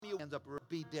hands up.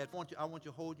 Be dead. I want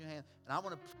you to hold your hand. And I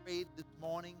want to pray this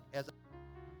morning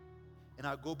and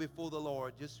I go before the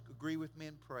Lord. Just agree with me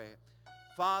in prayer.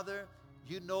 Father,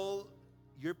 you know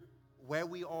where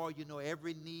we are. You know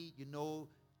every need. You know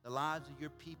the lives of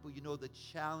your people. You know the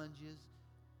challenges.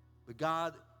 But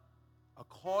God,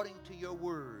 according to your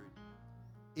word,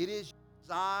 it is your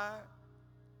desire.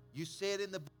 You said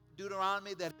in the book of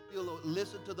Deuteronomy that if you'll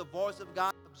listen to the voice of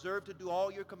God, observe to do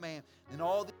all your commands, then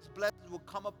all these blessings will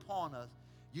come upon us.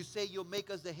 You say you'll make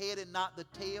us the head and not the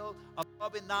tail,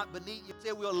 above and not beneath. You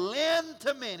say we'll lend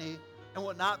to many and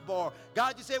will not borrow.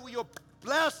 God, you say we'll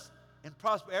bless and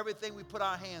prosper everything we put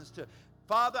our hands to.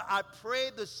 Father, I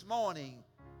pray this morning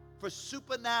for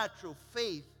supernatural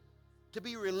faith to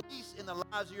be released in the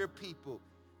lives of your people,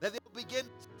 that they'll begin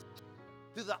to see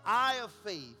through the eye of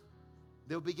faith.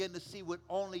 They'll begin to see what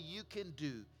only you can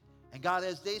do. And God,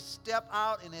 as they step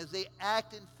out and as they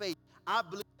act in faith, I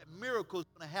believe that miracles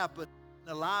are going to happen in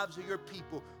the lives of your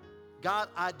people. God,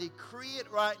 I decree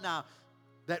it right now,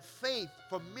 that faith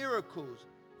for miracles,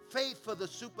 faith for the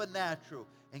supernatural.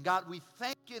 And God, we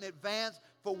thank you in advance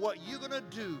for what you're going to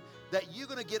do, that you're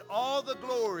going to get all the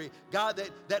glory. God,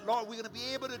 that Lord, we're going to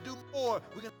be able to do more.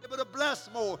 We're going to be able to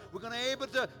bless more. We're going to be able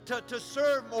to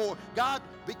serve more. God,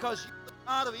 because you're the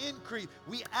God of increase,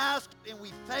 we ask and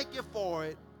we thank you for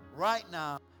it right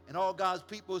now. And all God's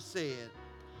people said.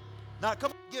 Now,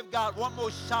 come on, give God one more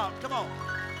shout. Come on.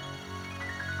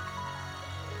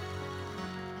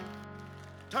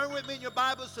 Turn with me in your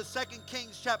Bibles to 2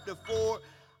 Kings chapter 4.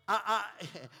 I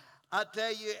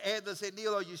tell you, and they say,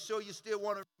 Neil, are you sure you still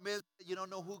want to miss? You don't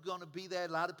know who's going to be there. A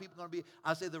lot of people are going to be.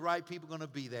 I say the right people are going to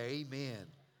be there. Amen.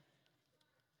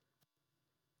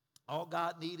 All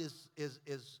God needs is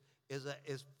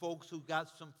folks who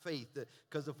got some faith.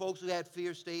 Because the folks who had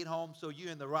fear stayed home. So you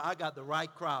in the right. I got the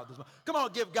right crowd this morning. Come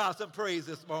on, give God some praise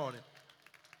this morning.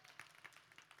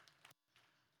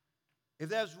 If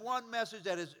there's one message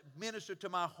that has ministered to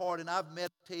my heart, and I've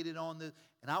meditated on this,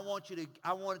 and I want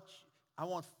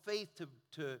faith to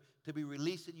be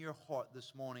released in your heart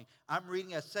this morning. I'm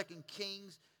reading at 2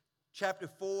 Kings chapter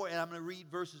 4, and I'm going to read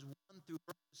verses 1 through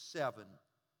verse 7.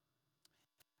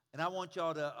 And I want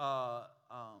y'all to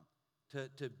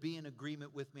be in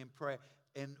agreement with me in prayer.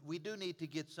 And we do need to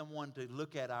get someone to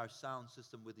look at our sound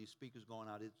system with these speakers going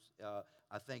out.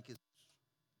 I think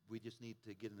we just need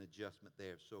to get an adjustment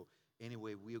there. So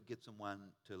anyway, we'll get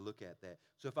someone to look at that.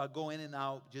 So if I go in and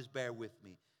out, just bear with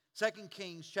me. 2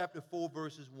 Kings chapter 4,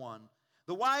 verses 1.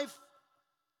 The wife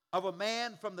of a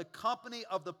man from the company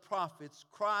of the prophets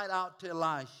cried out to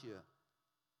Elisha,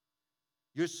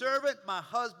 your servant, my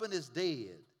husband, is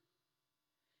dead.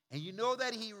 And you know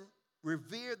that he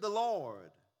revered the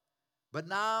Lord. But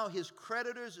now his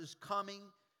creditors is coming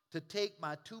to take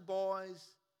my 2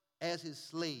 boys as his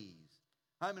slaves.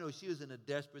 How many know she was in a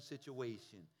desperate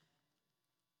situation?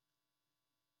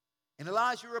 And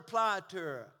Elisha replied to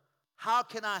her, how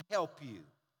can I help you?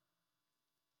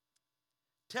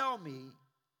 Tell me,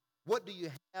 what do you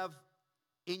have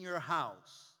in your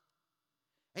house?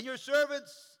 And your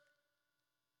servants,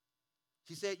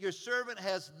 she said, your servant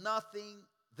has nothing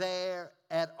there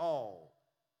at all.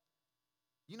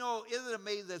 You know, isn't it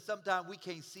amazing that sometimes we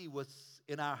can't see what's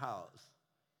in our house?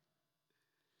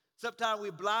 Sometimes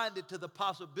we're blinded to the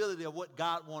possibility of what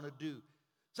God wants to do.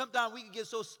 Sometimes we can get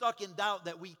so stuck in doubt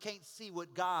that we can't see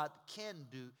what God can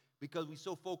do because we're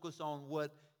so focused on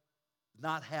what's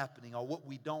not happening or what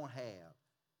we don't have.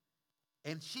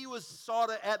 And she was sort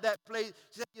of at that place.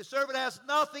 She said, your servant has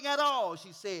nothing at all,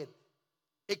 she said,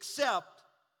 except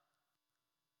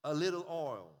a little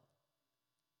oil.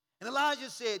 And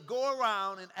Elijah said, go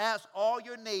around and ask all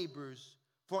your neighbors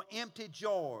for empty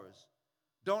jars.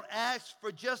 Don't ask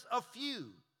for just a few.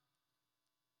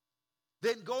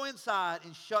 Then go inside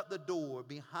and shut the door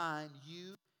behind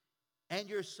you and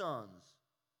your sons.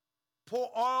 Pour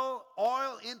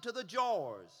oil into the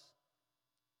jars.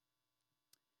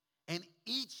 And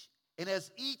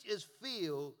as each is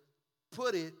filled,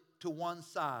 put it to one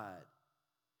side.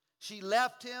 She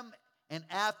left him, and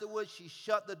afterwards she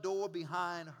shut the door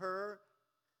behind her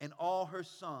and all her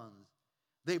sons.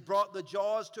 They brought the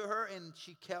jars to her, and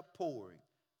she kept pouring.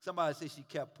 Somebody say she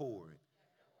kept pouring.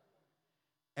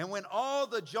 And when all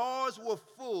the jars were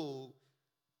full,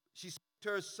 she said to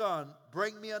her son,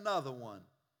 bring me another one.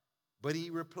 But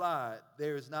he replied,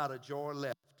 there is not a jar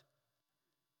left.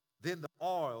 Then the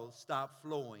oil stopped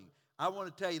flowing. I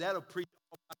want to tell you, that'll preach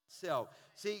all by itself.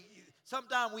 See,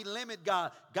 sometimes we limit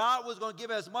God. God was going to give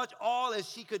as much oil as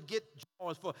she could get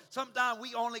jars for. Sometimes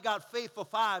we only got faith for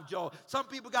 5 jars. Some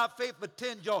people got faith for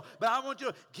 10 jars. But I want you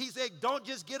to, he said, don't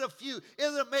just get a few.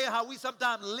 Isn't it amazing how we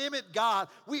sometimes limit God?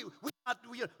 We try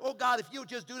oh God, if you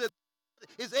just do this,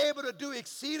 is able to do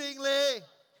exceedingly,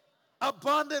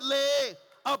 abundantly,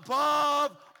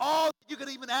 above all you could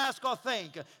even ask or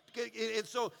think. And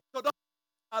so don't,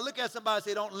 I look at somebody and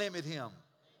say, don't limit him.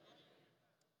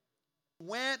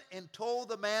 Went and told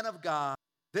the man of God.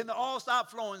 Then the all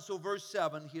stopped flowing. So verse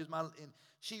 7, here's my,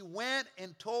 she went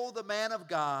and told the man of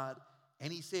God,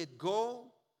 and he said, go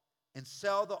and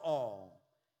sell the all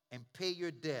and pay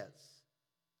your debts,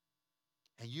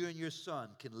 and you and your son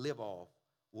can live off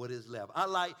what is left. I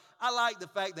like the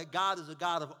fact that God is a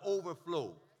God of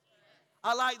overflow.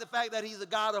 I like the fact that he's a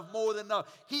God of more than enough.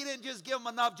 He didn't just give him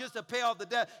enough just to pay off the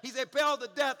debt. He said, pay off the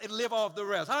debt and live off the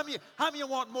rest. How many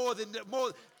want more than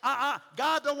more?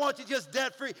 God don't want you just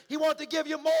debt free. He wants to give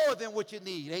you more than what you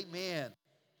need. Amen.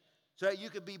 So that you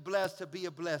can be blessed to be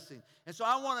a blessing. And so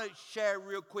I want to share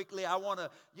real quickly. I want to,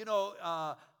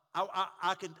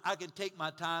 I can take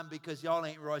my time because y'all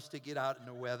ain't rushed to get out in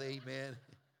the weather. Amen.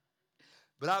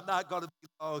 But I'm not going to be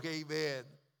long. Amen.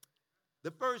 The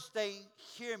first thing,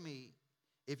 hear me.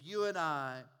 If you and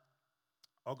I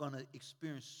are going to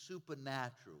experience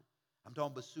supernatural, I'm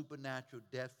talking about supernatural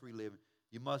debt-free living,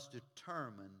 you must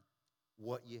determine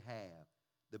what you have.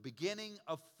 The beginning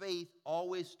of faith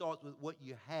always starts with what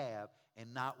you have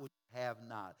and not what you have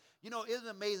not. You know, isn't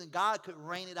it amazing? God could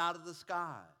rain it out of the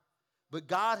sky. But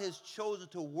God has chosen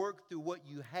to work through what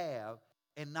you have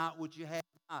and not what you have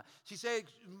not. She said,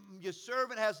 your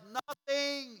servant has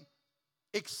nothing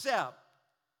except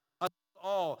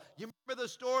all. You remember the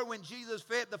story when Jesus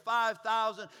fed the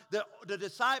 5,000? The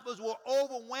disciples were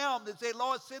overwhelmed and said,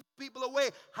 Lord, send people away.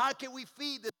 How can we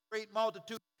feed this great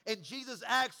multitude? And Jesus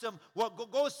asked them, well,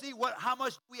 go see how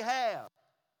much we have.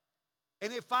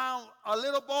 And they found a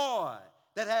little boy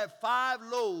that had 5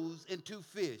 loaves and 2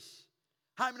 fish.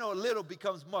 How many know a little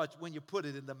becomes much when you put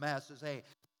it in the master's hand?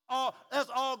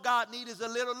 That's all God needs is a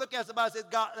little. Look at somebody and say,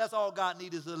 God, that's all God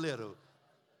needs is a little.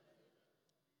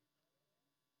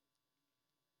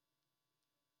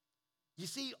 You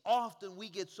see, often we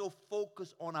get so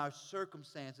focused on our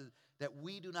circumstances that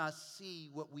we do not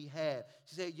see what we have.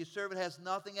 She said, your servant has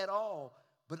nothing at all,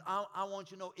 but I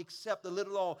want you to know, except a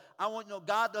little all. I want you to know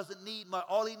God doesn't need much.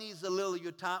 All he needs is a little of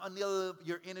your time, a little of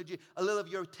your energy, a little of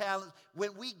your talents.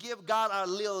 When we give God our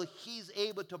little, he's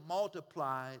able to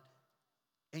multiply it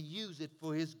and use it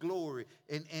for his glory.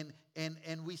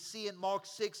 And we see in Mark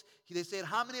 6, they said,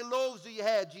 how many loaves do you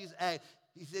have? Jesus asked.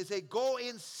 He said, go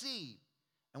and see.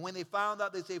 And when they found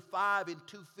out, they say 5 and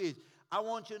 2 fish. I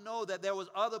want you to know that there was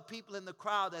other people in the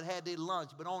crowd that had their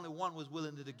lunch, but only one was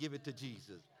willing to give it to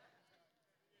Jesus.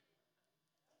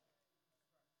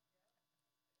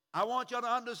 I want y'all to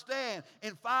understand,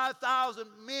 in 5,000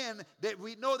 men, that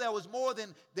we know there was more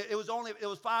than, it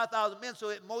was 5,000 men,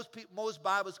 so most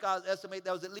Bible scholars estimate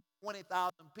there was at least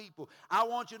 20,000 people. I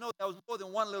want you to know there was more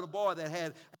than one little boy that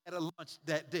had a lunch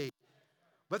that day.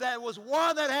 But there was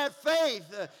one that had faith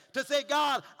to say,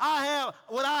 God, I have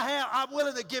what I have. I'm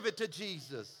willing to give it to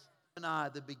Jesus. And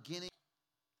the beginning.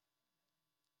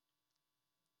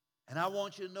 And I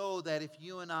want you to know that if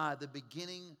you and I, the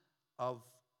beginning of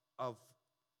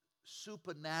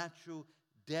supernatural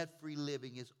debt-free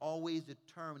living is always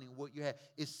determining what you have.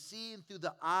 It's seeing through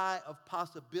the eye of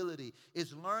possibility.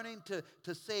 It's learning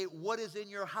to say what is in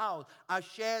your house. I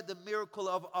shared the miracle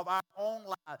of our own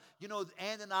life. You know,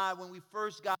 Ann and I, when we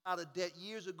first got out of debt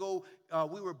years ago,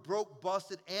 we were broke,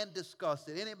 busted, and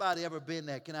disgusted. Anybody ever been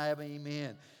there? Can I have an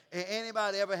amen?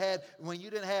 Anybody ever had, when you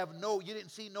didn't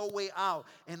see no way out?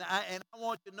 And I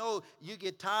want you to know, you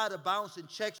get tired of bouncing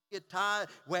checks. You get tired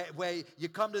where you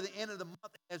come to the end of the month,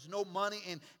 there's no money,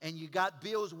 and you got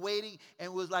bills waiting, and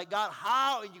it was like, God,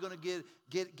 how are you going to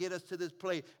get us to this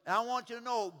place? And I want you to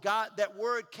know, God, that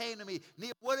word came to me.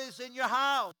 Neil, what is in your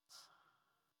house?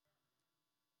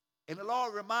 And the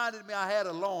Lord reminded me I had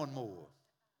a lawnmower.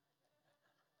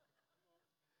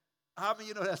 How many of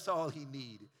you know that's all he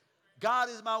needed? God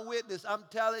is my witness. I'm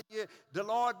telling you, the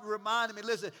Lord reminded me,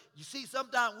 listen, you see,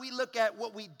 sometimes we look at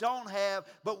what we don't have,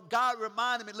 but God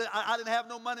reminded me, I didn't have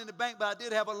no money in the bank, but I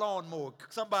did have a lawnmower.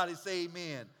 Somebody say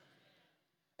amen.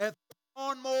 And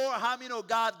lawnmower, how many know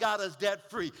God got us debt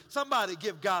free? Somebody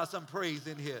give God some praise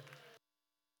in here.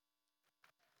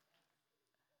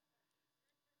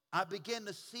 I began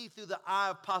to see through the eye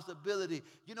of possibility.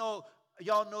 You know,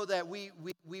 y'all know that we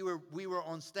were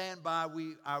on standby.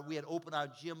 We had opened our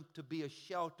gym to be a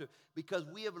shelter because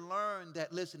we have learned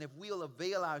that, listen, if we'll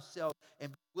avail ourselves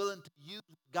and be willing to use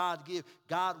what God gives,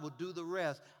 God will do the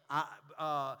rest.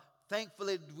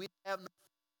 Thankfully, we have no.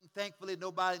 Thankfully,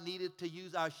 nobody needed to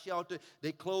use our shelter.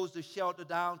 They closed the shelter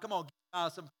down. Come on, give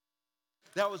God some.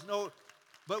 There was no.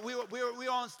 But we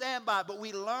were on standby, but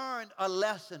we learned a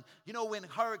lesson. You know, when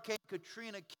Hurricane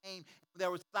Katrina came,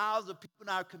 there was thousands of people in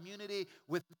our community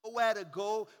with nowhere to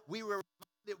go. We were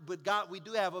reminded, but God, we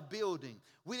do have a building.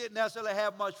 We didn't necessarily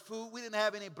have much food. We didn't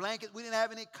have any blankets. We didn't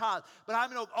have any cots. But I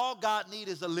know all God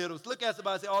needs is a little. So look at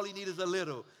somebody and say, all he needs is a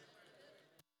little.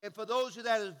 And for those of you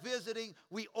that is visiting,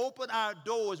 we opened our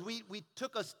doors. We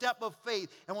took a step of faith.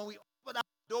 And when we opened our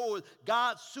doors,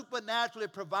 God supernaturally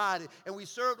provided. And we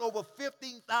served over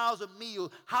 15,000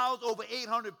 meals, housed over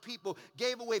 800 people,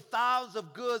 gave away thousands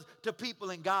of goods to people,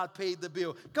 and God paid the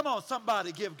bill. Come on,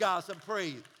 somebody give God some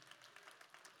praise.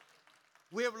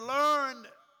 We have learned,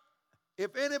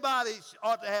 if anybody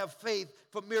ought to have faith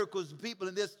for miracles, people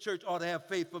in this church ought to have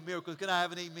faith for miracles. Can I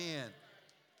have an amen?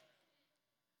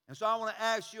 And so I want to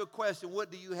ask you a question.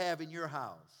 What do you have in your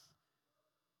house?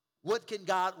 What can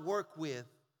God work with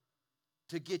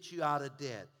to get you out of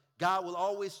debt? God will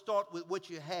always start with what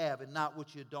you have and not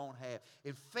what you don't have.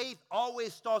 And faith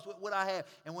always starts with what I have.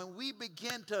 And when we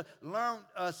begin to learn,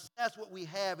 assess what we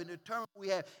have and determine what we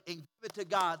have and give it to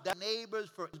God, that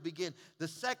neighbors first begin. The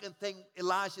second thing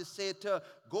Elisha said to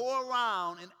go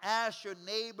around and ask your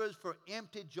neighbors for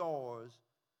empty jars.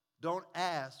 Don't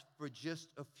ask for just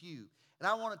a few. And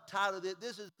I want to title this,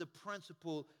 this is the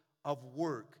principle of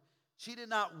work. She did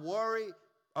not worry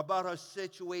about her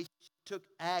situation. She took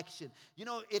action. You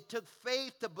know, it took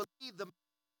faith to believe the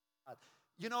God.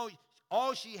 You know,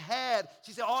 all she had,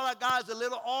 she said, all I got is a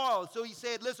little oil. So he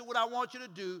said, listen, what I want you to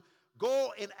do,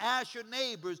 go and ask your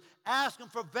neighbors, ask them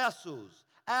for vessels,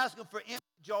 ask them for empty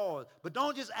jars. But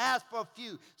don't just ask for a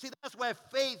few. See, that's where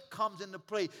faith comes into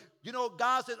play. You know,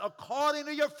 God says, according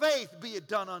to your faith, be it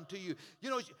done unto you.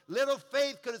 You know, little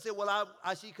faith could have said, well,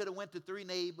 she could have went to 3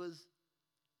 neighbors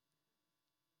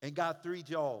and got 3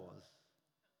 jars.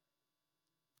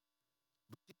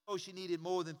 But she knows she needed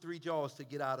more than 3 jars to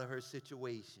get out of her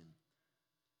situation.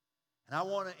 And I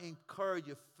want to encourage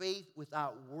you, faith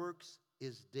without works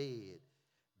is dead.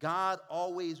 God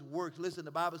always works. Listen,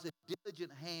 the Bible says,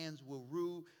 diligent hands will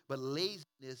rule, but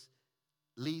laziness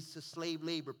leads to slave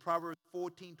labor. Proverbs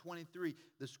 14:23.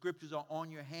 The scriptures are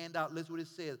on your handout. Listen what it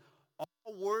says.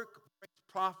 All work brings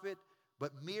profit,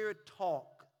 but mere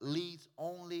talk leads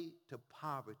only to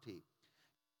poverty.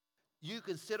 You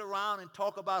can sit around and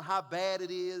talk about how bad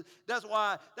it is. That's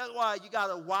why you got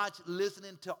to watch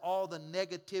listening to all the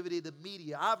negativity of the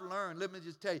media. I've learned, let me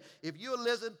just tell you, if you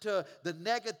listen to the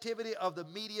negativity of the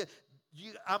media,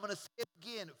 I'm going to say it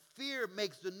again, fear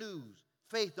makes the news.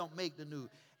 Faith don't make the news.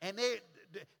 And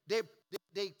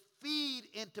they feed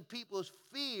into people's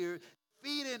fear,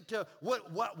 feed into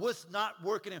what's not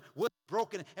working and what's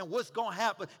broken and what's going to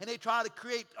happen. And they try to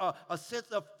create a sense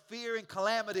of fear and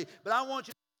calamity. But I want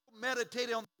you to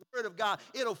meditate on the word of God.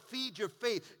 It'll feed your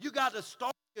faith. You got to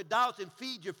start your doubts and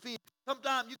feed your fear.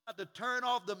 Sometimes you got to turn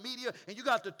off the media and you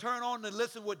got to turn on and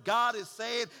listen what God is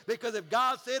saying, because if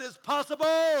God said it's possible,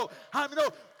 how many know?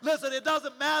 Listen, it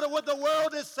doesn't matter what the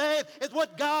world is saying. It's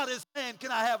what God is saying. Can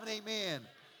I have an amen?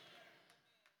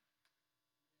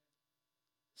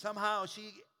 Somehow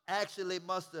she actually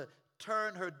must have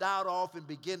turned her doubt off and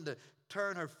begin to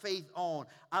turn her faith on.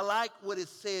 I like what it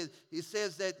says. It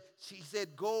says that she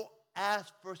said, go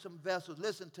ask for some vessels.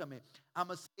 Listen to me. I'm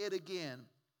going to say it again.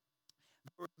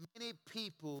 There were many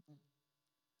people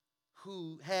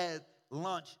who had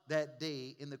lunch that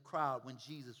day in the crowd when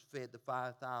Jesus fed the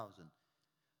 5,000.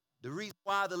 The reason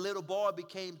why the little boy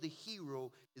became the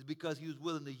hero is because he was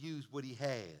willing to use what he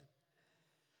had.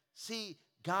 See,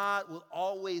 God will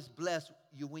always bless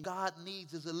you. When God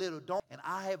needs is a little. And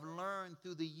I have learned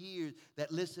through the years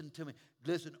that, listen to me,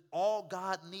 listen, all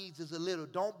God needs is a little.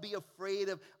 Don't be afraid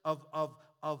of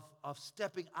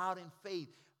stepping out in faith.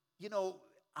 You know,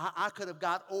 I could have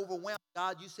got overwhelmed.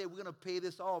 God, you said we're going to pay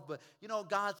this off. But, you know,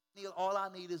 God said, all I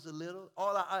need is a little.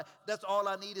 That's all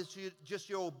I need is just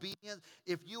your obedience.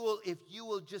 If you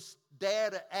will just dare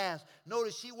to ask.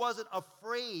 Notice she wasn't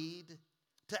afraid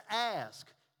to ask.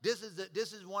 This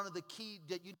is one of the key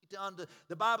that you need to understand.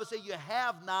 The Bible says you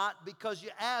have not because you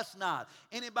ask not.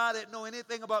 Anybody that know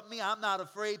anything about me, I'm not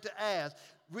afraid to ask.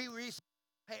 We recently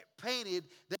painted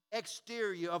the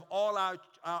exterior of all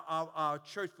our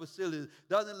church facilities.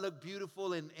 Doesn't it look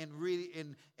beautiful and really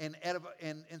and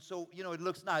so, you know, it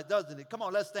looks nice, doesn't it? Come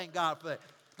on, let's thank God for that.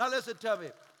 Now listen to me.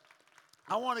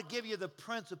 I want to give you the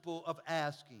principle of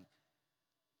asking.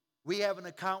 We have an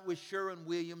account with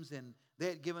Sherwin-Williams, and they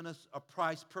had given us a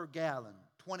price per gallon,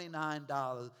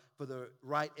 $29 for the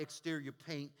right exterior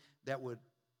paint that would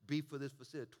be for this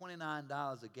facility.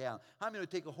 $29 a gallon. How many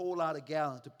would take a whole lot of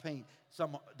gallons to paint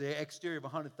the exterior of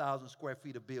 100,000 square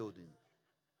feet of building?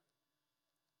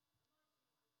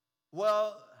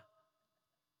 Well,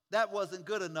 that wasn't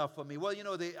good enough for me. Well, you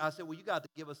know, I said, well, you got to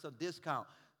give us some discount.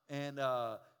 And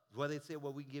well, they said,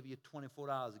 well, we can give you $24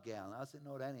 a gallon. I said,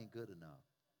 no, that ain't good enough.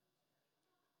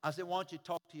 I said, why don't you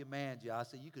talk to your manager? I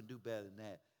said, you can do better than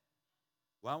that.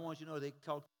 Well, I want you to know, they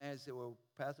talked to the manager and said, well,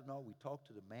 Pastor, no, we talked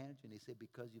to the manager, and they said,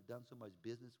 because you've done so much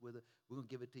business with her, we're going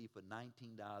to give it to you for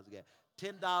 $19 a gallon.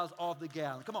 $10 off the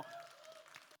gallon. Come on.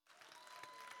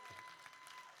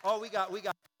 Oh, we got.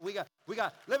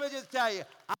 Let me just tell you,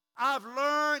 I've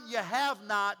learned you have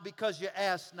not because you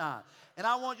ask not. And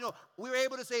I want you to know, we were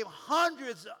able to save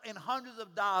hundreds and hundreds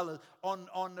of dollars on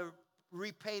the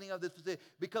repainting of this facility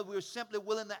because we were simply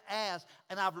willing to ask.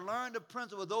 And I've learned the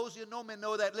principle. Those who know me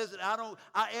know that, listen,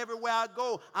 everywhere I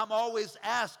go, I'm always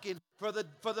asking for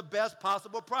the best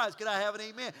possible price. Can I have an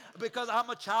amen? Because I'm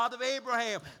a child of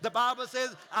Abraham. The Bible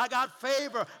says, I got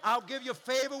favor. I'll give you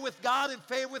favor with God and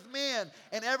favor with men.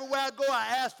 And everywhere I go,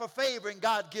 I ask for favor, and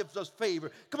God gives us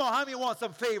favor. Come on, how many want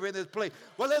some favor in this place?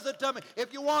 Well, listen to me.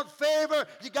 If you want favor,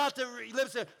 you got to,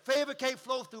 listen, favor can't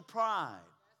flow through pride.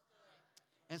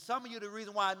 And some of you, the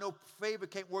reason why I know favor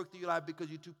can't work through your life because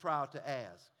you're too proud to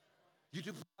ask. You're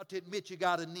too proud to admit you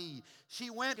got a need. She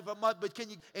went for much, but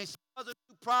and she wasn't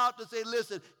too proud to say,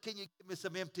 listen, can you give me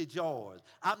some empty jars?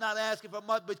 I'm not asking for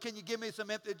much, but can you give me some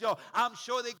empty jars? I'm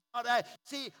sure they got that.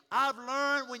 See, I've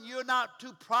learned when you're not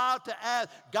too proud to ask,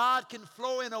 God can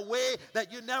flow in a way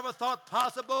that you never thought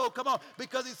possible. Come on,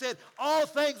 because he said, all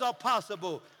things are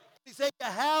possible. He said, you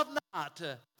have not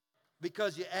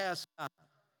because you ask not.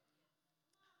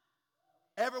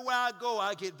 Everywhere I go,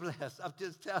 I get blessed. I'm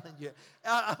just telling you.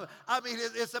 I mean,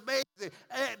 it's amazing.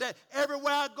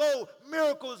 Everywhere I go,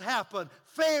 miracles happen.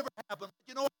 Favor happens.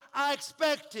 You know what? I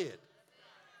expect it.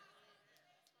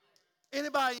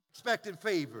 Anybody expecting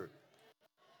favor?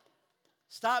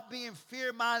 Stop being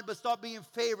fear-minded, but start being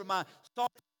favor-minded.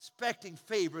 Start expecting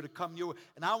favor to come your way.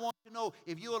 And I want you to know,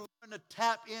 if you will learn to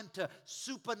tap into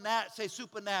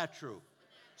supernatural.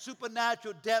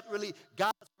 Supernatural debt relief.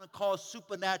 God's going to cause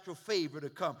supernatural favor to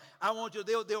come. I want you,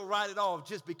 they'll write it off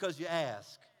just because you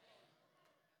ask.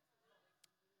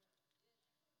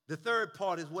 The third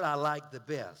part is what I like the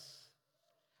best.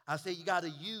 I say you got to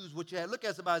use what you have. Look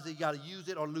at somebody and say you got to use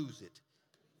it or lose it.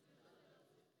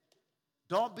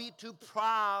 Don't be too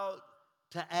proud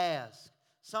to ask.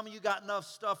 Some of you got enough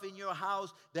stuff in your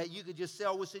house that you could just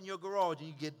sell what's in your garage and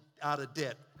you get out of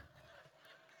debt.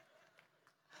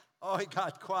 Oh, it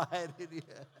got quiet in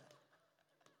here.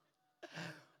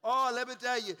 Oh, let me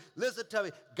tell you. Listen to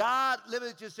me. God, let me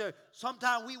just say,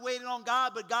 sometimes we waiting on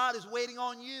God, but God is waiting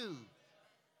on you.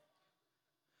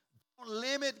 Don't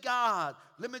limit God.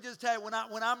 Let me just tell you, when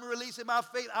I'm releasing my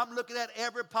faith, I'm looking at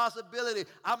every possibility.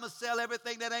 I'm going to sell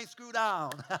everything that ain't screwed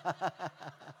down.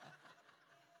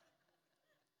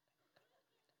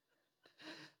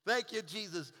 Thank you,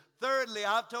 Jesus. Thirdly,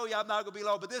 I've told you I'm not going to be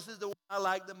long, but this is the one I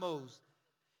like the most.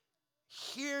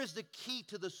 Here's the key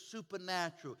to the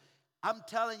supernatural. I'm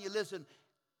telling you, listen,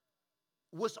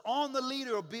 what's on the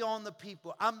leader will be on the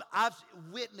people. I've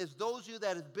witnessed, those of you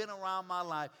that have been around my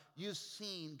life, you've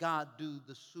seen God do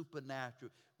the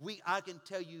supernatural. I can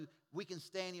tell you, we can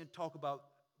stand here and talk about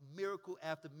miracle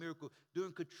after miracle.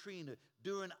 During Katrina,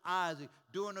 during Isaac,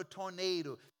 during a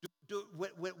tornado,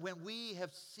 when we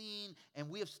have seen and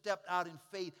we have stepped out in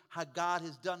faith how God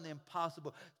has done the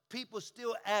impossible. People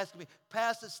still ask me,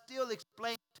 Pastor, still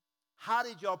explain to me, how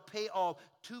did y'all pay off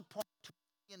 $2.2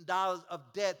 million of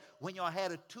debt when y'all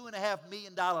had a $2.5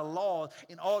 million loss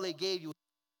and all they gave you was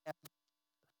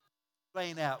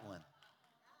explain that one.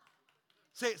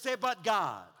 Say, but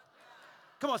God.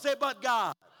 Come on, say, but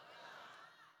God.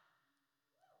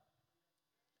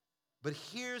 But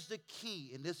here's the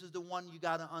key, and this is the one you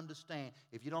got to understand.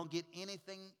 If you don't get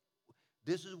anything,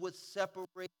 this is what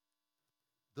separates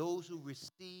those who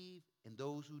receive and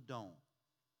those who don't.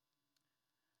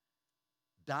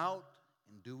 Doubt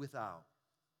and do without.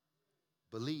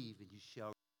 Believe and you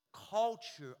shall.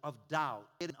 Culture of doubt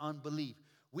and unbelief.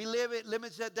 We live it, let me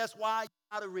say, that's why you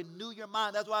got to renew your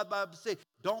mind. That's why the Bible says,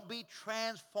 don't be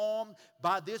transformed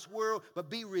by this world, but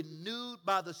be renewed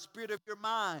by the spirit of your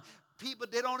mind. People,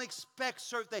 they don't expect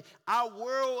certain things. Our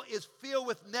world is filled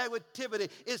with negativity.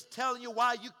 It's telling you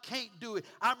why you can't do it.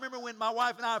 I remember when my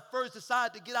wife and I first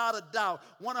decided to get out of doubt,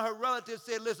 one of her relatives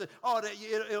said, listen,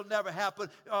 it'll never happen.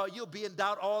 You'll be in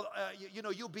doubt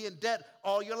you'll be in debt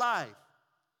all your life.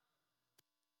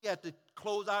 We have to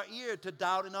close our ear to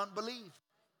doubt and unbelief.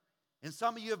 And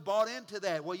some of you have bought into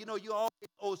that. Well, you always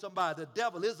owe somebody. The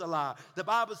devil is a liar. The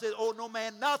Bible says, owe no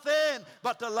man nothing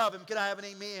but to love him. Can I have an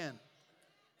amen?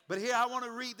 But here I want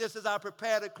to read this as I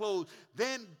prepare to close.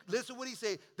 Then, listen what he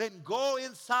said. Then go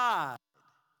inside.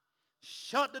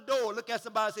 Shut the door. Look at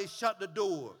somebody and say, shut the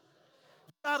door.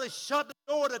 got to shut the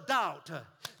door to doubt.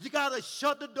 You got to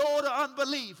shut the door to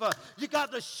unbelief. You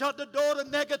got to shut the door to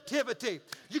negativity.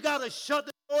 You got to shut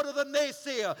the door to the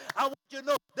naysayer. I want you to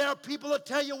know there are people that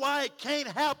tell you why it can't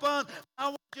happen. I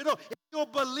want you to know if you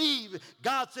believe,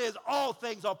 God says all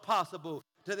things are possible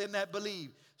to them that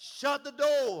believe. Shut the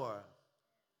door.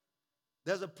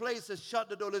 There's a place to shut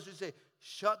the door. Let's just say,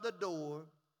 shut the door.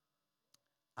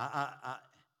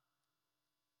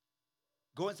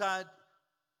 Go inside,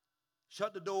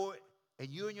 shut the door, and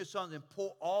you and your sons, and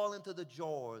pour all into the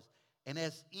jars. And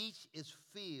as each is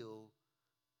filled,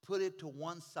 put it to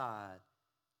one side.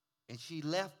 And she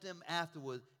left him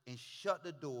afterwards and shut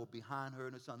the door behind her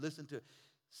and her son. Listen to it.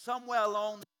 Somewhere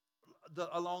along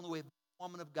the way, the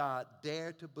woman of God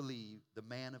dared to believe the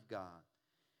man of God.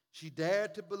 She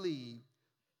dared to believe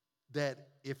that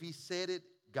if he said it,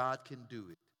 God can do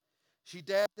it. She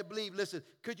dared to believe. Listen,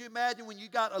 could you imagine when you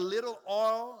got a little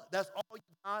oil, that's all you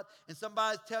got, and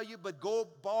somebody tell you, but go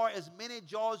borrow as many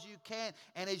jars as you can,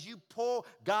 and as you pour,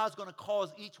 God's going to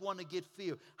cause each one to get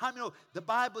filled. How many know the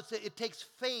Bible says it takes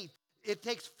faith. It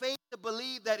takes faith to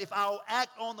believe that if I'll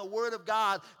act on the word of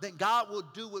God, then God will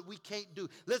do what we can't do.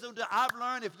 Listen, I've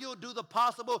learned if you'll do the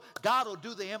possible, God will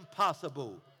do the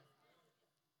impossible.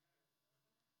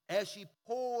 As she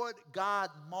poured, God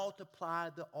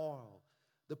multiplied the oil.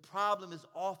 The problem is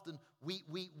often we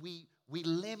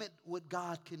limit what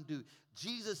God can do.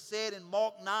 Jesus said in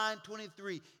Mark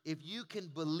 9:23, if you can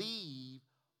believe,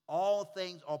 all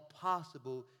things are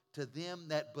possible to them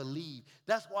that believe.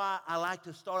 That's why I like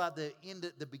to start out the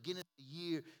beginning of the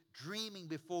year dreaming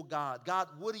before God. God,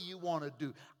 what do you want to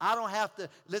do? I don't have to,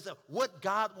 listen, what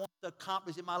God wants to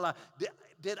accomplish in my life.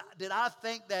 Did I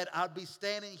think that I'd be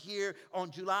standing here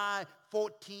on July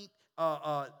 14th,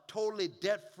 totally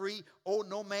debt-free, owe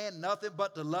no man nothing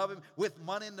but to love him, with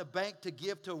money in the bank to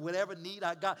give to whatever need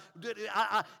I got?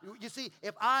 You see,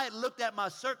 if I looked at my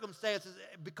circumstances,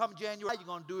 become January, you're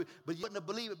going to do it, but you wouldn't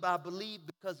believe it, but I believe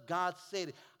because God said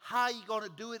it. How are you going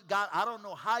to do it? God, I don't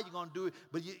know how you're going to do it,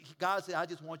 but God said, I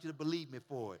just want you to believe me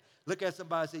for it. Look at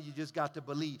somebody and say, you just got to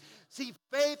believe. See,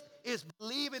 faith is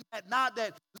believing that, not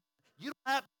that you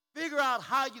don't have to figure out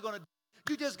how you're going to do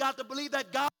it. You just got to believe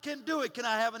that God can do it. Can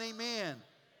I have an amen?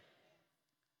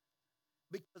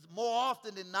 Because more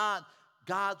often than not,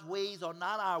 God's ways are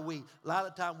not our ways. A lot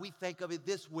of times we think of it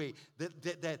this way,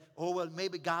 that oh, well,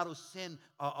 maybe God will send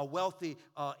a wealthy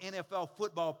NFL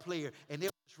football player and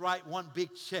they'll just write one big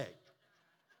check.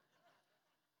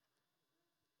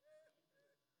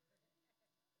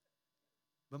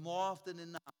 But more often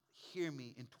than not, hear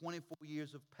me, in 24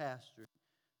 years of pastoring,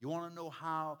 you want to know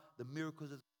how the miracles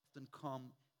have often come,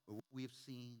 or what we have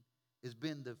seen? It's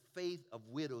been the faith of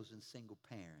widows and single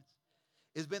parents.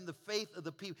 It's been the faith of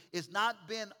the people. It's not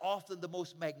been often the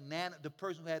most magnanimous, the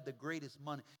person who had the greatest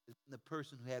money. It's been the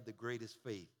person who had the greatest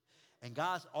faith. And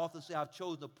God often says, I've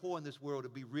chosen the poor in this world to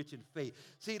be rich in faith.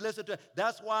 See, listen to that.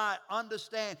 That's why I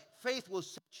understand faith will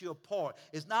set you apart.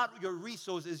 It's not your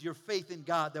resources, it's your faith in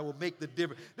God that will make the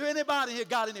difference. Do anybody here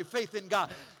got any faith in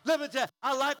God? Let me tell you,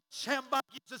 I like what Shambach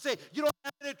used to say, you don't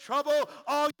have any trouble.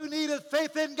 All you need is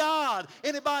faith in God.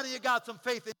 Anybody here got some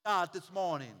faith in God this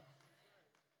morning?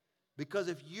 Because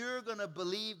if you're going to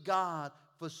believe God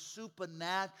for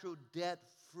supernatural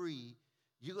debt-free,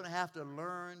 you're going to have to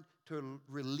learn to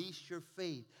release your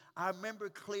faith. I remember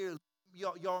clearly,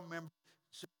 y'all remember,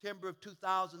 September of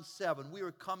 2007, we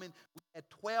were coming, we had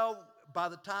 12, by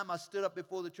the time I stood up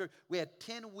before the church, we had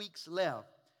 10 weeks left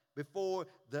before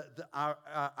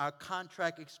our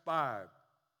contract expired.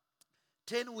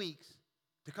 10 weeks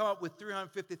to come up with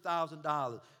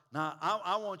 $350,000. Now,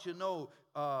 I want you to know,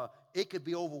 it could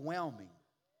be overwhelming.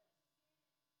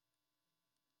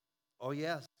 Oh,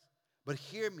 yes. But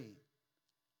hear me.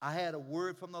 I had a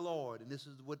word from the Lord, and this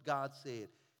is what God said.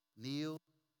 Neil,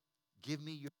 give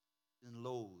me your and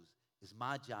loaves. It's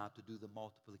my job to do the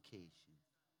multiplication.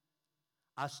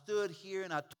 I stood here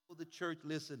and I told the church,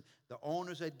 listen, the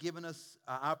owners had given us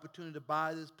an opportunity to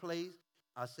buy this place.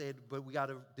 I said, but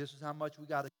this is how much we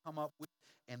got to come up with.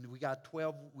 And we got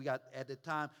at the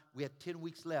time, we had 10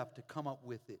 weeks left to come up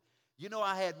with it. You know,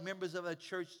 I had members of the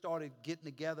church started getting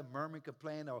together, murmuring,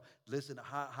 complaining, or listen,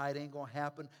 how it ain't going to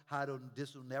happen,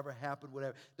 this will never happen,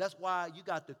 whatever. That's why you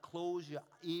got to close your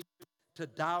ears to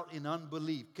doubt and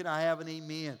unbelief. Can I have an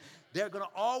amen? There are going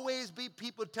to always be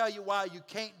people tell you why you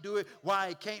can't do it, why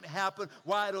it can't happen,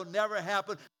 why it'll never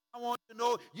happen. I want you to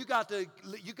know you got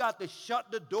to shut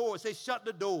the door. Say, shut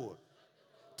the door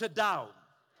to doubt.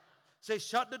 Say,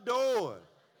 shut the door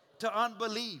to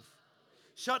unbelief.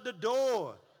 Shut the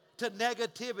door to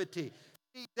negativity.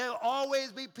 There'll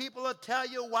always be people who tell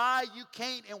you why you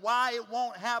can't and why it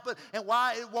won't happen and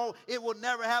why it will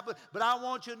never happen. But I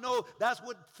want you to know that's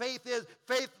what faith is.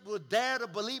 Faith will dare to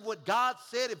believe what God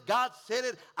said. If God said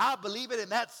it, I believe it,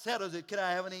 and that settles it. Can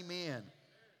I have an amen?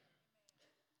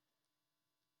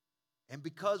 And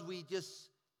because we just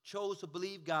chose to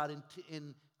believe God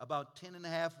in about 10 and a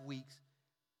half weeks,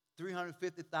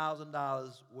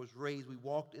 $350,000 was raised. We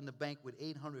walked in the bank with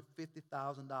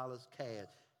 $850,000 cash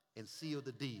and sealed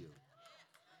the deal.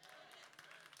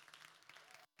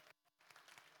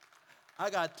 I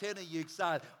got 10 of you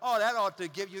excited. Oh, that ought to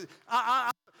give you.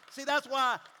 See, that's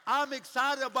why I'm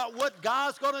excited about what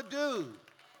God's going to do.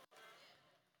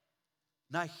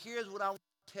 Now, here's what I want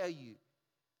to tell you.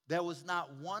 There was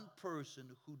not one person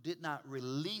who did not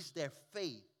release their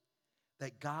faith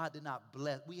that God did not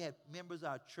bless. We had members of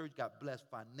our church got blessed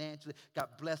financially,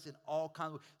 got blessed in all kinds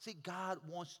of ways. See, God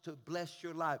wants to bless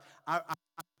your life. I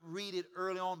read it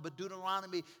early on, but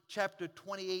Deuteronomy chapter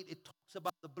 28, it talks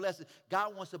about the blessing.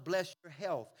 God wants to bless your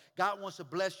health. God wants to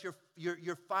bless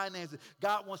your finances.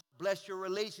 God wants to bless your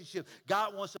relationship.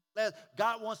 God wants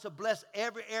to bless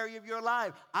every area of your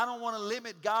life. I don't want to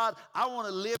limit God. I want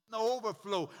to live in the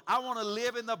overflow. I want to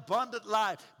live in the abundant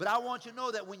life. But I want you to know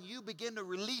that when you begin to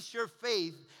release your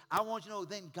faith, I want you to know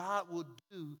then God will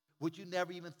do what you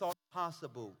never even thought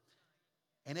possible.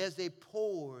 And as they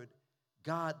poured,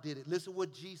 God did it. Listen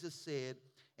what Jesus said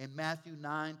in Matthew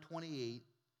 9:28,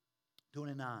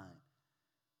 29.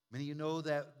 Many of you know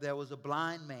that there was a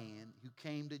blind man who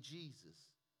came to Jesus.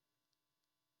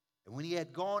 And when he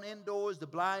had gone indoors, the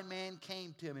blind man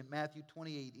came to him in Matthew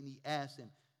 28, and he asked him,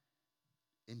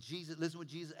 and Jesus, listen what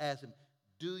Jesus asked him,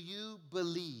 do you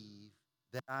believe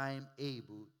that I am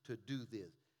able to do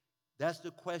this? That's the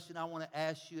question I want to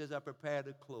ask you as I prepare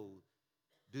to close.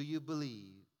 Do you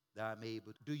believe that I'm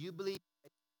able? Do you believe that I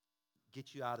can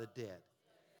get you out of debt?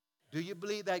 Do you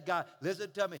believe that God,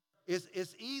 listen to me,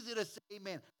 it's easy to say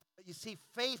amen. You see,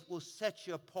 faith will set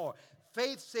you apart.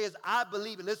 Faith says, I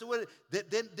believe it. Listen what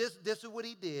this is what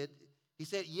he did. He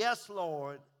said, yes,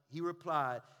 Lord. He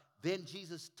replied. Then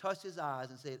Jesus touched his eyes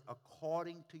and said,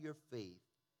 according to your faith,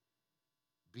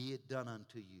 be it done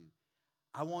unto you.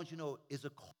 I want you to know it's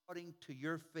according to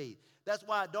your faith. That's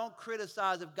why I don't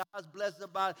criticize if God's blessed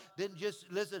about it. Then just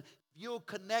listen. If you'll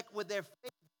connect with their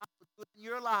faith, God will do it in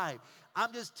your life.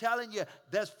 I'm just telling you,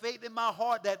 there's faith in my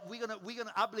heart that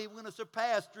I believe we're gonna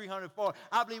surpass 304.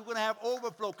 I believe we're gonna have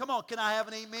overflow. Come on, can I have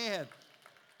an amen?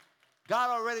 God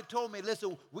already told me,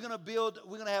 listen, we're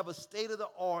gonna have a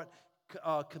state-of-the-art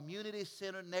community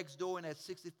center next door in that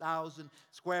 60,000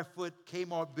 square foot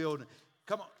Kmart building.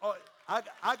 Come on. Oh,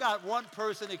 I got one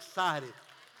person excited.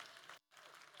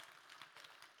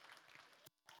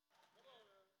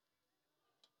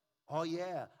 Oh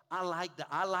yeah, I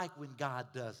like when God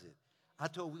does it. I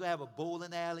told we're gonna have a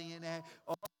bowling alley in there.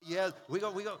 Oh yes, we're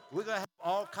gonna have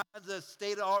all kinds of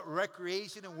state-of-the-art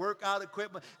recreation and workout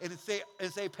equipment, and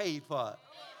say paid for it.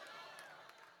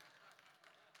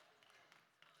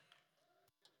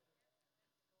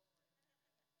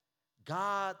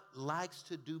 God likes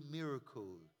to do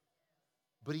miracles,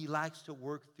 but he likes to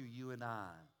work through you and I.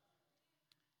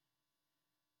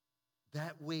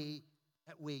 That way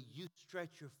you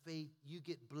stretch your faith, you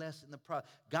get blessed in the process.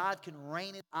 God can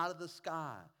rain it out of the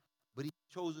sky, but he's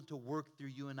chosen to work through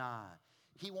you and I.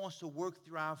 He wants to work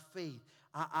through our faith.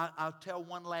 I'll tell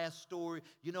one last story.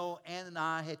 You know, Ann and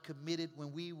I had committed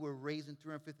when we were raising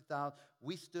 350,000.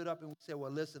 We stood up and we said,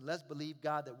 well, listen, let's believe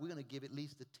God that we're going to give at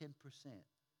least the 10%.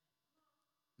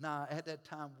 Now, at that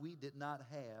time, we did not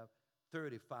have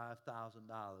 $35,000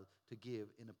 to give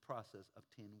in the process of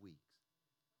 10 weeks.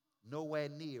 Nowhere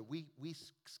near. We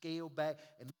scaled back,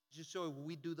 and just show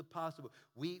we do the possible.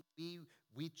 We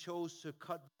chose to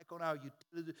cut back on our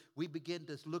utilities. We began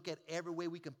to look at every way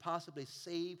we can possibly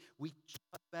save. We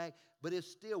cut back, but it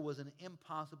still was an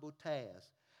impossible task.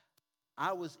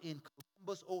 I was in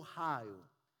Columbus, Ohio,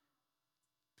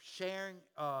 sharing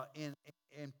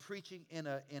and preaching in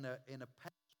a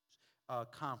pastor's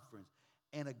conference,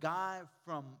 and a guy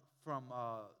from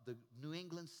the New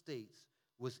England states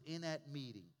was in that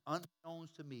meeting.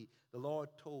 Unbeknownst to me, the Lord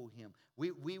told him.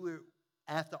 We were,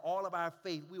 after all of our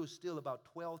faith, we were still about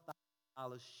 $12,000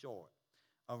 short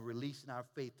of releasing our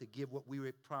faith to give what we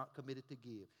were committed to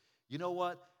give. You know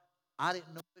what? I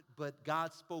didn't know it, but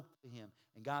God spoke to him,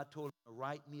 and God told him to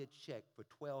write me a check for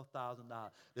 $12,000.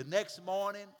 The next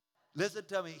morning, listen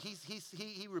to me,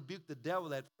 he rebuked the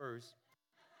devil at first,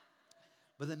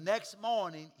 but the next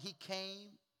morning, he came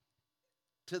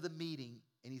to the meeting,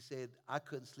 and he said, I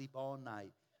couldn't sleep all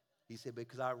night. He said,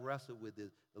 because I wrestled with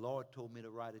this. The Lord told me to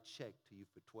write a check to you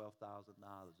for $12,000.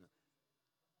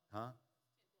 Huh?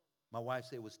 My wife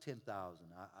said it was 10,000.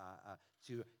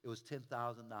 It was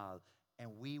 $10,000, and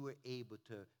we were able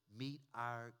to meet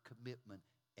our commitment,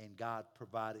 and God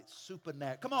provided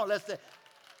supernatural. Come on, let's say.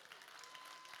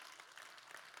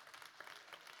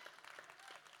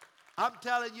 I'm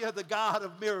telling you, the God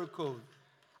of miracles.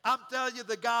 I'm telling you,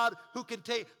 the God who can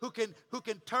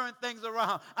turn things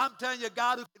around. I'm telling you,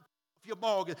 God who can pay off your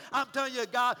mortgage. I'm telling you,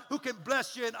 God who can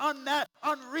bless you in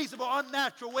unreasonable,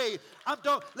 unnatural ways.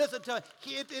 Listen to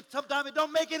me. Sometimes it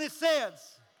don't make any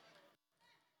sense.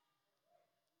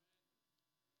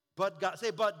 But God,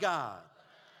 say, but God.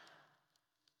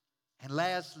 And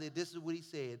lastly, this is what he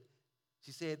said.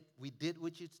 She said, we did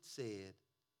what you said.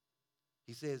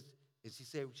 He says, and she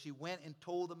said, she went and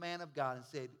told the man of God and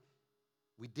said,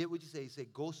 we did what you said. He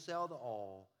said, go sell the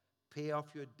all, pay off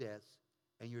your debts,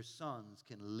 and your sons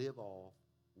can live off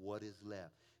what is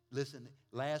left. Listen,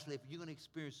 lastly, if you're going to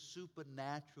experience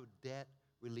supernatural debt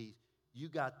release, you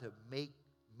got to make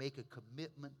a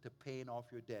commitment to paying off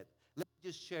your debt. Let me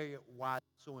just share you why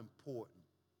it's so important.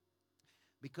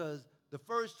 Because the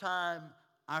first time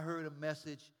I heard a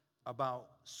message about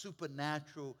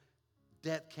supernatural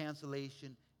debt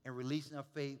cancellation and releasing of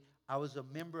faith, I was a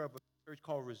member of a church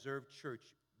called Reserve Church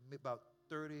about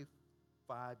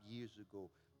 35 years ago,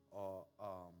 or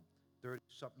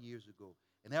 30-something years ago.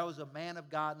 And there was a man of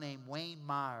God named Wayne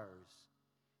Myers,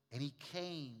 and he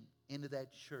came into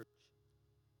that church.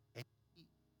 And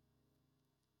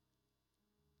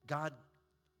God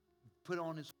put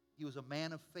on he was a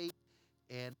man of faith,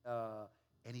 and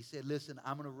he said, listen,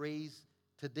 I'm going to raise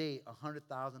today $100,000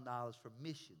 for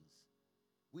missions.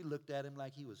 We looked at him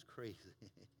like he was crazy.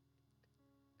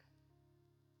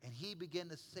 And he began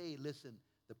to say, listen,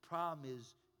 the problem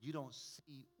is you don't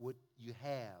see what you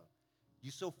have.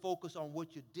 You're so focused on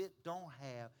what you don't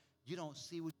have, you don't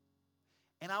see what.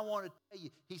 And I want to tell you,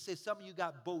 he said, some of you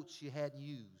got boats you hadn't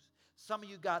used. Some of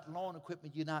you got lawn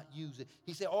equipment you're not using.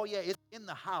 He said, oh, yeah, it's in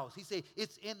the house. He said,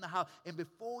 it's in the house. And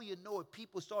before you know it,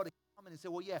 people started coming and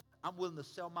said, well, yeah, I'm willing to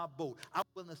sell my boat. I'm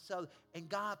willing to sell it. And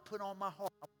God put on my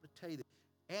heart, I want to tell you that.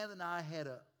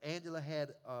 Angela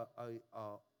had a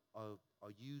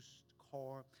used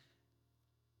car.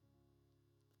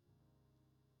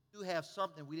 We do have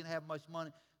something. We didn't have much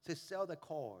money. Said, sell the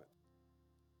car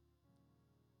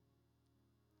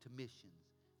to missions.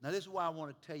 Now, this is why I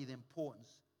want to tell you the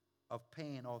importance of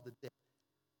paying off the debt.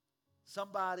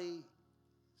 Somebody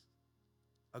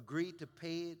agreed to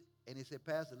pay it, and they said,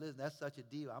 Pastor, listen, that's such a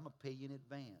deal. I'm going to pay you in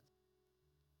advance.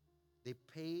 They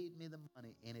paid me the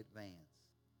money in advance.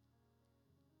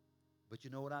 But you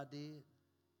know what I did?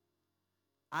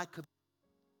 I could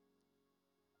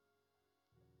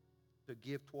to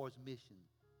give towards mission.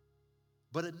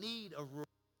 But a need arose.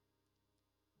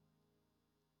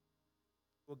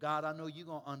 Well, God, I know you're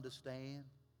going to understand.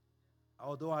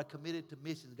 Although I committed to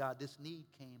missions, God, this need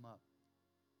came up.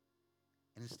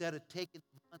 And instead of taking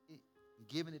the money and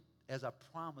giving it as a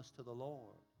promise to the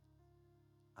Lord,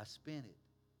 I spent it.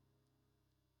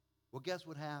 Well, guess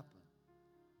what happened?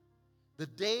 The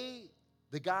day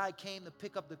the guy came to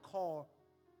pick up the car,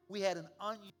 we had an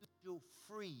unusual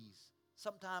freeze.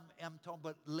 Sometime, I'm talking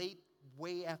about late,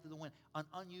 way after the wind, an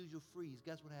unusual freeze.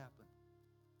 Guess what happened?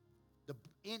 The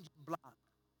engine block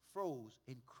froze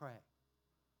and cracked.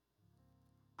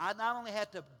 I not only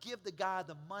had to give the guy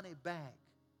the money back,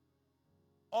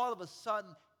 all of a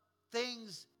sudden,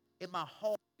 things in my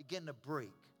home began to break.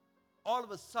 All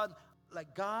of a sudden,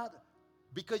 like God,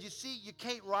 because you see, you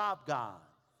can't rob God.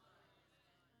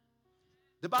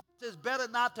 The Bible says better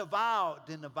not to vow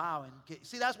than to vow.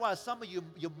 See, that's why some of you,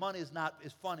 your money is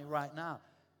funny right now.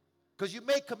 Because you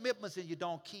make commitments and you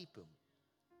don't keep them.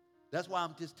 That's why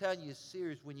I'm just telling you it's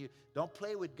serious when you don't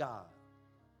play with God.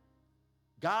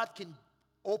 God can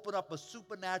open up a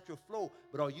supernatural flow,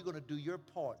 but are you going to do your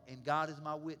part? And God is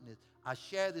my witness. I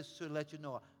share this to let you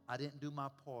know I didn't do my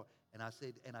part. And I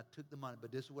said, and I took the money.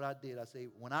 But this is what I did. I say,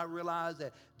 when I realized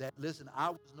that listen, I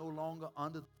was no longer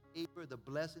under the favor, the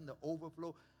blessing, the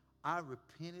overflow, I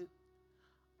repented.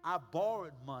 I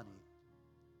borrowed money.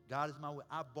 God is my witness.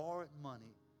 I borrowed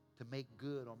money to make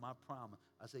good on my promise.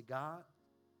 I said, God,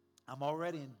 I'm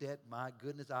already in debt. My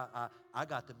goodness, I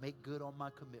got to make good on my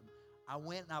commitment. I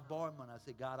went and I borrowed money. I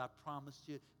said, God, I promised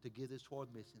you to give this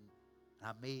toward mission. And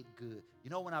I made good. You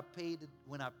know, when I paid,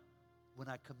 when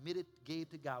I committed, gave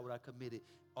to God what I committed,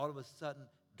 all of a sudden,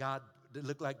 God, it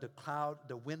looked like the cloud,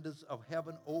 the windows of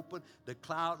heaven opened, the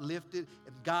cloud lifted,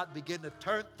 and God began to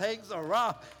turn things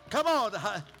around. Come on.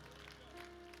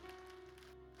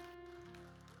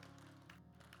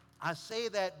 I say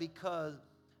that because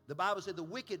the Bible said the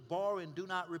wicked borrow and do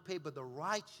not repay, but the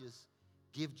righteous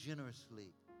give generously.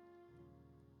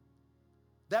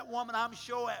 That woman, I'm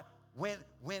sure, when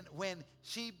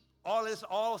she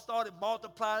all started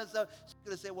multiplying and stuff, she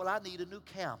could have said, well, I need a new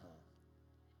camel.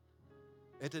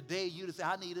 And today you'd have said,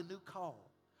 I need a new car.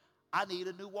 I need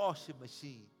a new washing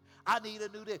machine. I need a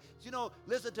new day. You know,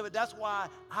 listen to me. That's why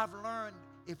I've learned,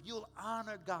 if you'll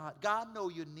honor God, God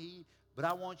knows your need, but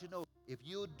I want you to know, if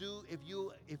you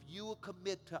will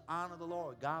commit to honor the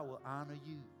Lord, God will honor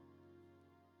you.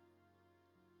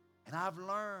 And I've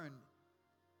learned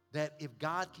that if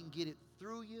God can get it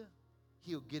through you,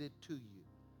 he'll get it to you.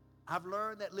 I've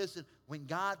learned that, listen, when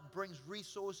God brings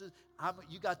resources,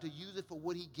 you got to use it for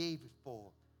what he gave it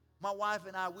for. My wife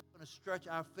and I, we're going to stretch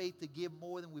our faith to give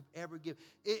more than we've ever given.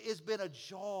 It's been a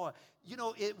joy. You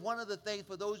know, one of the things,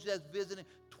 for those that's visiting,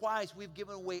 twice we've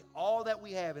given away all that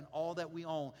we have and all that we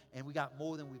own, and we got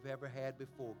more than we've ever had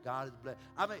before. God is blessed.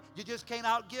 I mean, you just can't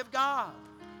outgive God.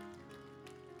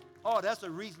 Oh, that's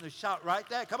a reason to shout right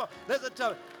there. Come on, listen to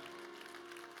me.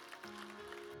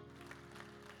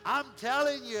 I'm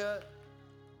telling you,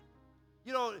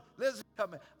 you know, listen to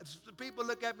me. People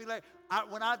look at me like,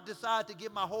 when I decided to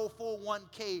give my whole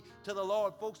 401k to the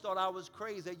Lord, folks thought I was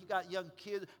crazy. You got young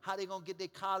kids, how they going to get their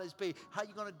college paid? How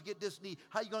you going to get this need?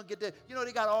 How you going to get that? You know,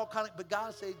 they got all kind of, but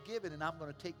God says, give it, and I'm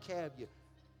going to take care of you.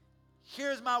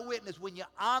 Here's my witness. When you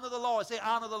honor the Lord, say,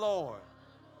 honor the Lord.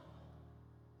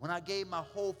 When I gave my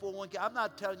whole 401k, I'm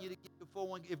not telling you to give your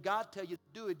 401k. If God tells you to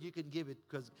do it, you can give it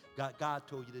because God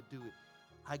told you to do it.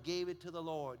 I gave it to the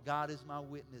Lord. God is my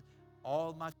witness.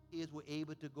 All my kids were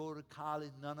able to go to college.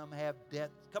 None of them have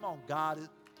debt. Come on, God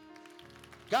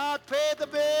paid the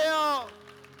bill.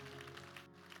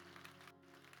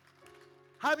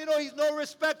 How many know he's no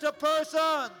respecter of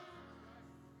person?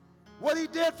 What he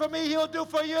did for me, he'll do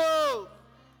for you.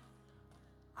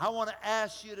 I want to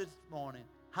ask you this morning,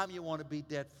 how many of you want to be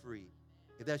debt free?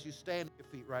 If that's you, stand on your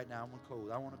feet right now. I'm going to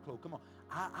close. I want to close. Come on.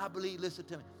 I believe, listen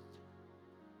to me.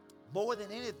 More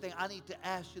than anything, I need to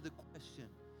ask you the question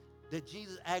that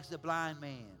Jesus asked the blind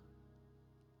man.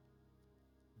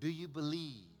 Do you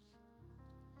believe?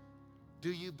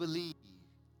 Do you believe?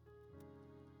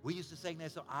 We used to sing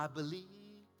that song, I believe,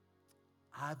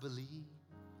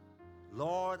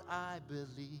 Lord, I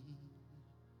believe.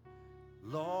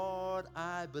 Lord,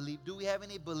 I believe. Do we have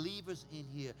any believers in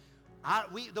here?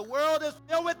 The world is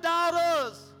filled with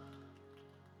doubters.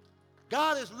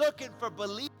 God is looking for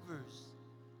believers.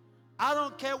 I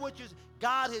don't care what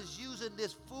God is using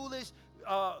this foolish,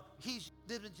 he's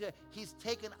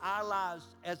taken our lives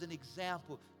as an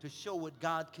example to show what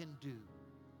God can do.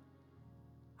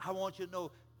 I want you to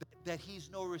know that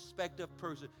he's no respecter of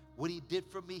person. What he did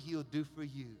for me, he'll do for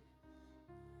you.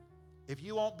 If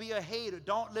you won't be a hater,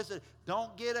 don't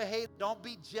get a hater. Don't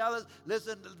be jealous.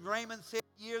 Listen, Raymond said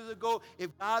years ago, if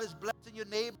God is blessing your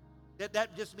neighbor,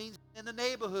 that just means in the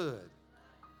neighborhood.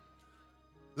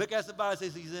 Look at somebody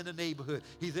and say, he's in the neighborhood.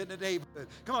 He's in the neighborhood.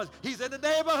 Come on, he's in the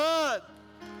neighborhood.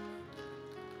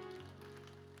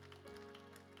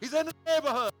 He's in the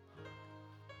neighborhood.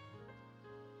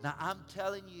 Now, I'm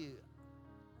telling you,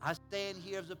 I stand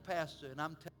here as a pastor, and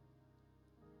I'm telling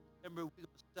you, remember,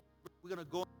 we're going to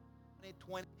go in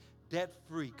 2020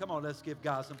 debt-free. Come on, let's give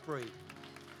God some praise.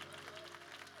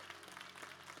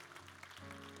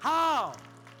 How?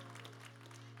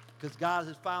 Because God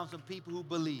has found some people who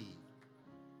believe.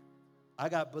 I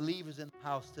got believers in the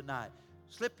house tonight.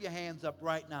 Slip your hands up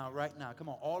right now. Come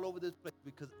on, all over this place,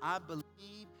 because I believe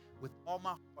with all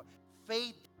my heart.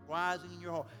 Faith rising in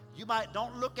your heart.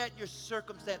 Don't look at your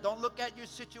circumstance. Don't look at your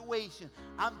situation.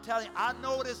 I'm telling you, I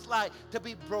know what it's like to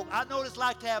be broke. I know what it's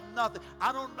like to have nothing.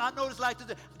 I know what it's like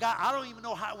to, God, I don't even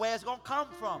know where it's going to come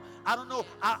from. I don't know.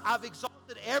 I've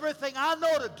exhausted everything I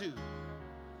know to do.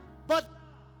 But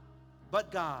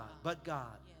God. Yes.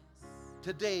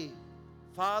 Today,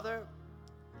 Father,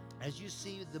 as you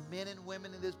see the men and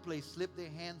women in this place slip their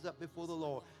hands up before the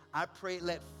Lord, I pray,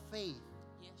 let faith,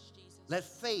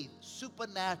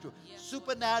 supernatural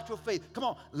faith. Come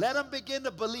on, let them begin to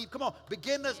believe. Come on,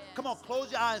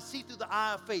 close your eyes and see through the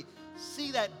eye of faith.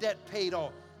 See that debt paid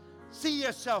off. See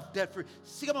yourself debt free.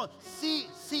 See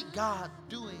God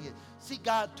doing it. See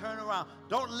God turn around.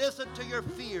 Don't listen to your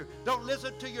fear. Don't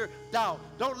listen to your doubt.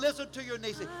 Don't listen to your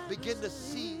naysay. Begin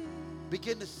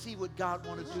to see what God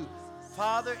wants to do.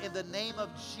 Father, in the name of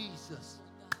Jesus,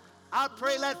 I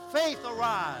pray let faith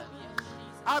arise.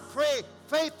 I pray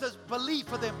faith to believe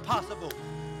for the impossible,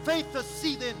 faith to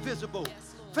see the invisible,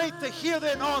 faith to hear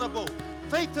the inaudible,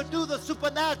 faith to do the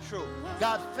supernatural.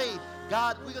 God, faith.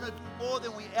 God, we're going to do more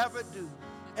than we ever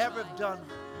done,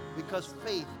 because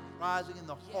faith is rising in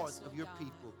the hearts of your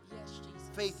people.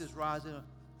 Faith is rising.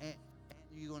 And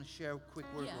you're going to share a quick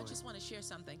word? Yeah, I just want to share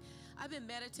something. I've been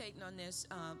meditating on this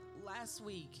last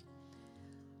week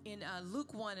in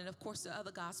Luke 1, and of course the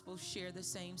other Gospels share the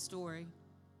same story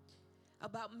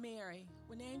about Mary.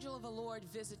 When the angel of the Lord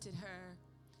visited her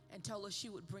and told her she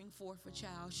would bring forth a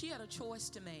child, she had a choice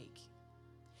to make.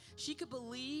 She could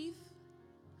believe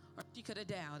or she could have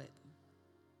doubted.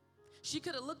 She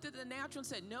could have looked at the natural and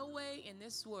said, no way in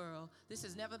this world, this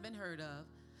has never been heard of,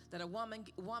 that a woman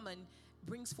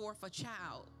brings forth a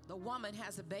child. The woman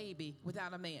has a baby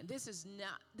without a man. This has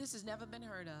never been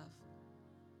heard of.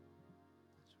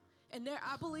 And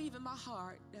I believe in my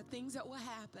heart that things that will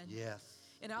happen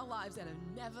in our lives that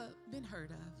have never been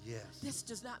heard of. Yes. This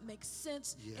does not make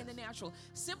sense in the natural.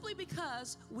 Simply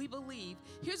because we believe.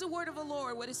 Here's a word of the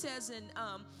Lord, what it says in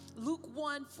Luke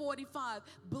 1:45.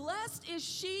 Blessed is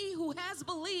she who has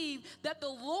believed that the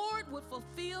Lord would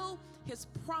fulfill his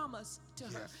promise to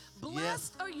her.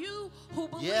 Blessed are you who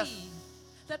believe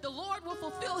that the Lord will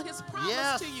fulfill his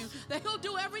promise to you, that he'll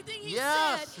do everything he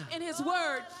said in his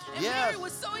word. And Mary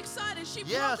was so excited. She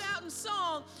broke out in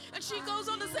song, and she goes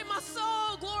on to say, my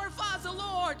soul glorifies the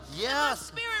Lord, and my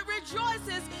spirit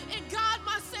rejoices in God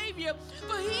my Savior,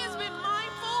 for he has been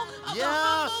mindful of the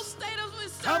humble state of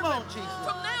his servant. Come on, Jesus.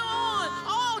 From now on,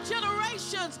 all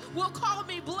generations will call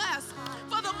me blessed,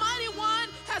 for the mighty one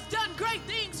has done great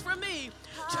things for me.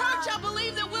 Church, I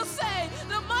believe that we'll say,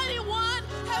 the mighty one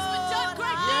has done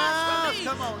great things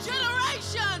for me.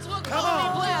 Generations will call me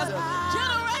blessed.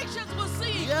 Generations will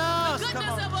see the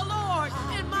goodness of the Lord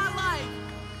in my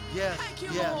life. Thank you,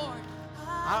 Lord.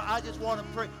 I just want to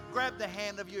pray. Grab the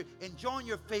hand of you and join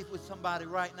your faith with somebody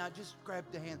right now. Just grab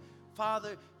the hand.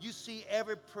 Father, you see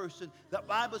every person. The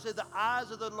Bible says the eyes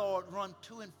of the Lord run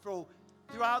to and fro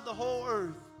throughout the whole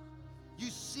earth. You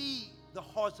see the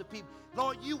hearts of people.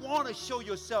 Lord, you want to show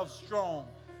yourself strong.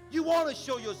 You want to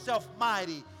show yourself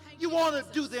mighty. You want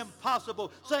to do the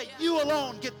impossible so that you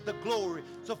alone get the glory.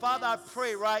 So, Father, I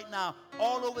pray right now,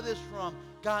 all over this room,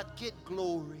 God, get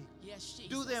glory.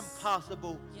 Do the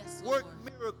impossible. Work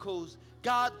miracles.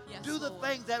 God, do the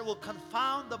things that will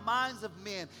confound the minds of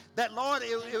men. That, Lord,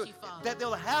 that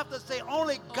they'll have to say,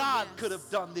 only God could have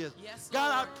done this.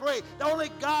 God, I pray that only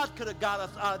God could have got us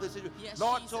out of this situation.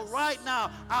 Lord, so right now,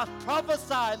 I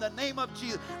prophesy in the name of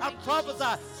Jesus. I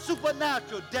prophesy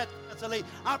supernatural death cancellation.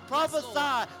 I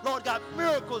prophesy, Lord God,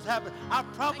 miracles happen. I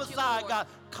prophesy,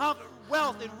 God,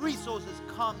 wealth and resources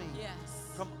coming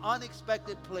from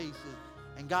unexpected places.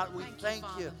 And God, we thank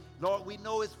you. Lord, we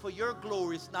know it's for your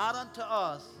glory. It's not unto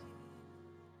us,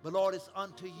 but Lord, it's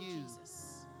unto you.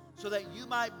 So that you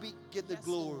might get the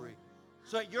glory.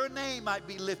 So that your name might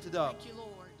be lifted up. Thank you,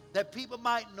 Lord. That people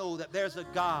might know that there's a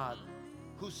God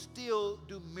who still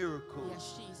do miracles.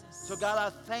 Yes, Jesus. So God, I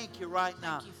thank you right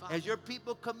now. As your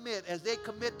people commit, as they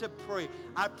commit to pray,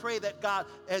 I pray that God,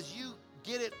 as you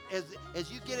get it,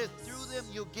 as you get it through them,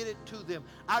 you'll get it to them.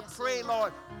 I pray,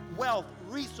 Lord, wealth,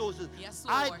 resources,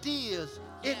 ideas,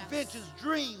 inventions,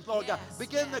 dreams, Lord God,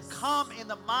 begin to come in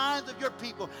the minds of your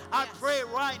people. I pray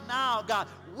right now, God,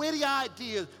 witty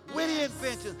ideas, witty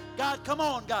inventions. God, come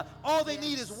on, God. All they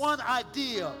need is one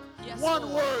idea,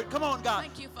 one word. Come on, God.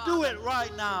 Thank you, do it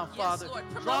right now, Father.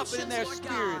 Drop it in their Lord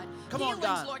spirit. God. Come Healings, on,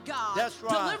 God. Lord God. That's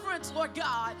right. Deliverance, Lord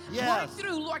God. Yes.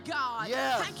 Breakthrough, Lord God.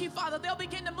 Yes. Thank you, Father. They'll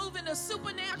begin to move in the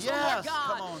supernatural, Yes. Lord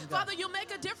God. Come on, God. Father, you'll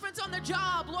make a difference on the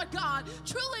job, Lord God.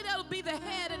 Truly, they'll be the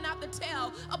head and not the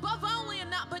tail. Above only and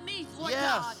not beneath, Lord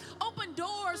God. Open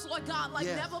doors, Lord God, like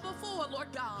never before, Lord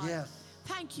God. Yes.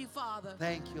 Thank you, Father.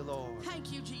 Thank you, Lord.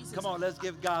 Thank you, Jesus. Come on, let's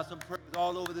give God some praise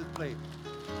all over this place.